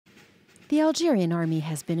The Algerian army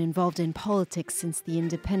has been involved in politics since the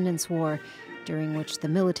Independence War, during which the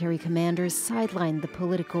military commanders sidelined the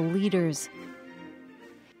political leaders.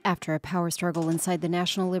 After a power struggle inside the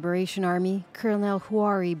National Liberation Army, Colonel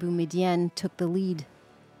Houari Boumediene took the lead.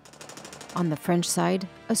 On the French side,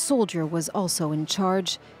 a soldier was also in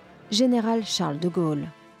charge, General Charles de Gaulle.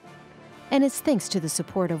 And it's thanks to the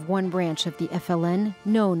support of one branch of the FLN,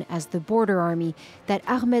 known as the Border Army, that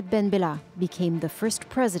Ahmed Ben Bella became the first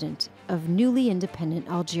president of newly independent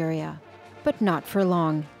Algeria. But not for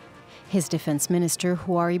long. His defense minister,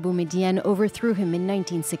 Houari Boumediene, overthrew him in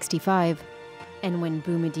 1965. And when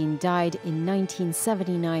Boumediene died in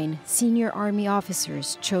 1979, senior army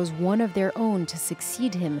officers chose one of their own to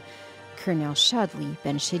succeed him, Colonel Chadli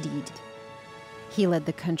Ben Chedid. He led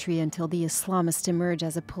the country until the Islamists emerged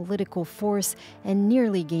as a political force and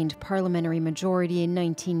nearly gained parliamentary majority in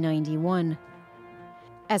 1991.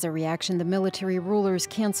 As a reaction, the military rulers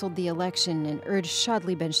canceled the election and urged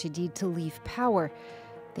Chadli Ben Chedid to leave power.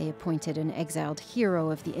 They appointed an exiled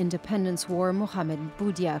hero of the Independence War, Mohamed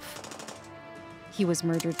Boudiaf. He was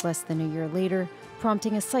murdered less than a year later,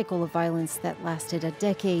 prompting a cycle of violence that lasted a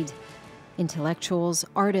decade. Intellectuals,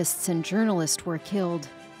 artists, and journalists were killed.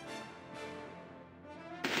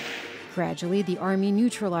 Gradually, the army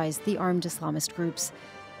neutralized the armed Islamist groups.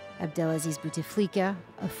 Abdelaziz Bouteflika,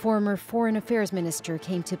 a former foreign affairs minister,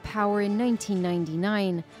 came to power in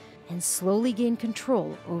 1999 and slowly gained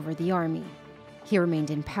control over the army. He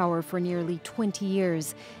remained in power for nearly 20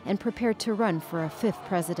 years and prepared to run for a fifth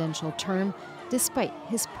presidential term, despite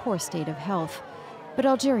his poor state of health. But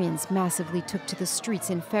Algerians massively took to the streets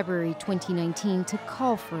in February 2019 to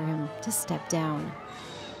call for him to step down.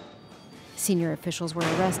 Senior officials were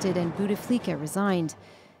arrested and Bouteflika resigned.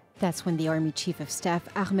 That's when the Army Chief of Staff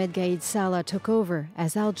Ahmed Gaid Salah took over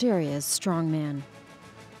as Algeria's strongman.